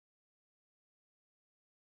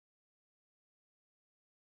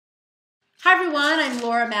Hi everyone, I'm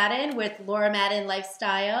Laura Madden with Laura Madden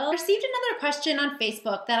Lifestyle. I received another question on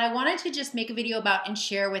Facebook that I wanted to just make a video about and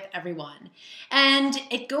share with everyone. And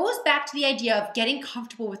it goes back to the idea of getting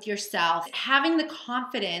comfortable with yourself, having the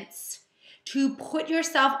confidence to put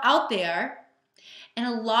yourself out there. And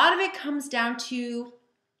a lot of it comes down to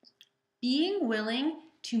being willing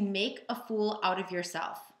to make a fool out of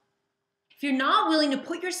yourself. If you're not willing to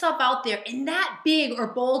put yourself out there in that big or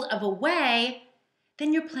bold of a way,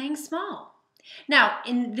 then you're playing small. Now,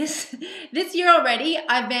 in this year already,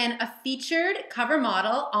 I've been a featured cover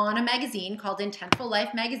model on a magazine called Intentful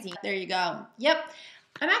Life magazine. There you go. Yep,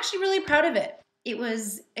 I'm actually really proud of it. It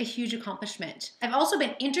was a huge accomplishment. I've also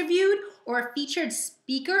been interviewed or a featured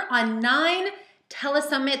speaker on 9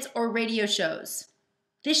 telesummits or radio shows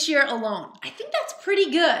this year alone. I think that's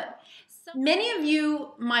pretty good. Many of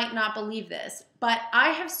you might not believe this, but I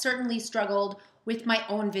have certainly struggled with my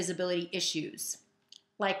own visibility issues.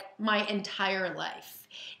 Like my entire life.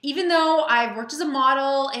 Even though I've worked as a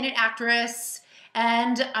model and an actress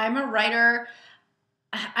and I'm a writer,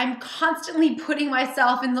 I'm constantly putting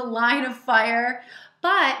myself in the line of fire,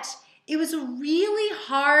 but it was a really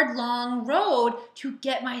hard, long road to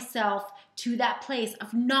get myself to that place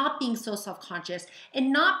of not being so self-conscious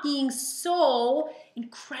and not being so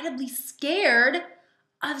incredibly scared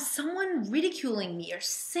of someone ridiculing me or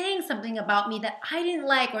saying something about me that I didn't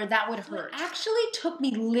like or that would hurt. It actually took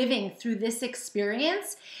me living through this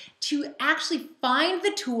experience to actually find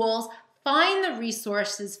the tools, find the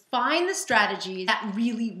resources, find the strategies that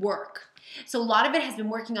really work. So a lot of it has been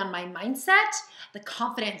working on my mindset, the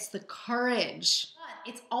confidence, the courage.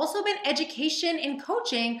 It's also been education and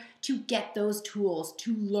coaching to get those tools,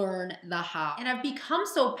 to learn the how. And I've become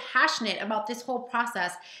so passionate about this whole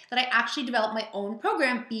process that I actually developed my own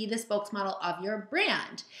program, Be the Spokesmodel of Your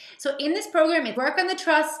Brand. So in this program, it's work on the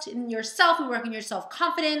trust in yourself, we work on your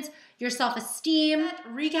self-confidence, your self-esteem,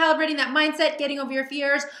 recalibrating that mindset, getting over your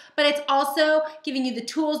fears, but it's also giving you the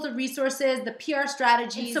tools, the resources, the PR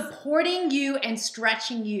strategies, supporting you and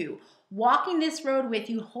stretching you. Walking this road with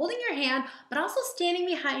you, holding your hand, but also standing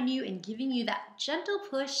behind you and giving you that gentle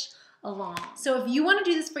push along. So if you want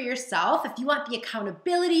to do this for yourself, if you want the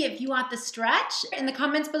accountability, if you want the stretch, in the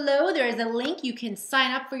comments below there is a link. You can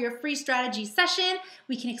sign up for your free strategy session.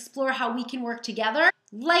 We can explore how we can work together.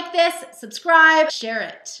 Like this, subscribe, share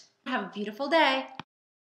it. Have a beautiful day.